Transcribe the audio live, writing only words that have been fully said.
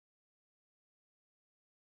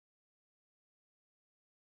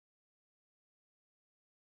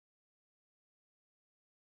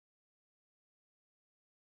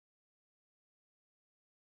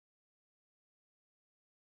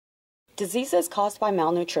Diseases caused by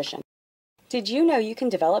malnutrition. Did you know you can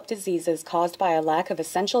develop diseases caused by a lack of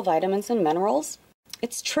essential vitamins and minerals?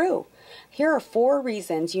 It's true. Here are 4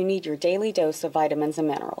 reasons you need your daily dose of vitamins and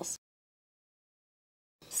minerals.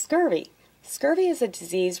 Scurvy. Scurvy is a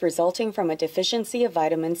disease resulting from a deficiency of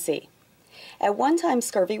vitamin C. At one time,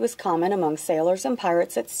 scurvy was common among sailors and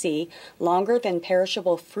pirates at sea longer than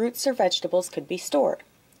perishable fruits or vegetables could be stored.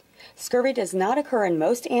 Scurvy does not occur in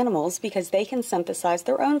most animals because they can synthesize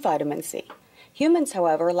their own vitamin C. Humans,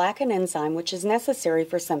 however, lack an enzyme which is necessary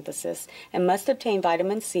for synthesis and must obtain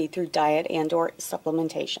vitamin C through diet and/or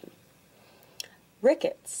supplementation.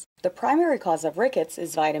 Rickets. The primary cause of rickets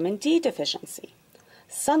is vitamin D deficiency.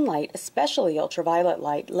 Sunlight, especially ultraviolet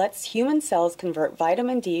light, lets human cells convert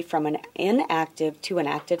vitamin D from an inactive to an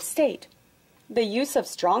active state. The use of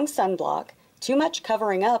strong sunblock, too much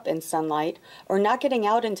covering up in sunlight, or not getting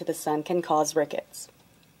out into the sun can cause rickets.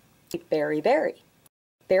 Beriberi.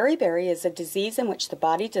 Beriberi is a disease in which the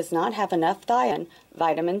body does not have enough thiamine,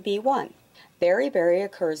 vitamin B1. Beriberi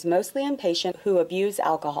occurs mostly in patients who abuse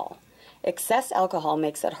alcohol. Excess alcohol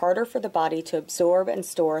makes it harder for the body to absorb and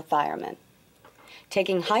store thiamine.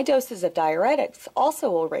 Taking high doses of diuretics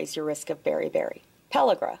also will raise your risk of beriberi.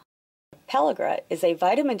 Pellagra. Pellagra is a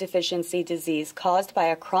vitamin deficiency disease caused by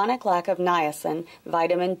a chronic lack of niacin,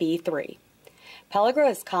 vitamin B3. Pellagra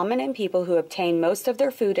is common in people who obtain most of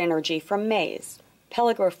their food energy from maize.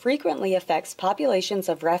 Pellagra frequently affects populations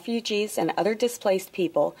of refugees and other displaced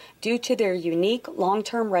people due to their unique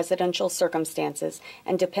long-term residential circumstances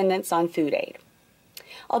and dependence on food aid.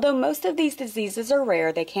 Although most of these diseases are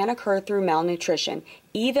rare, they can occur through malnutrition,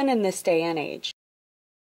 even in this day and age.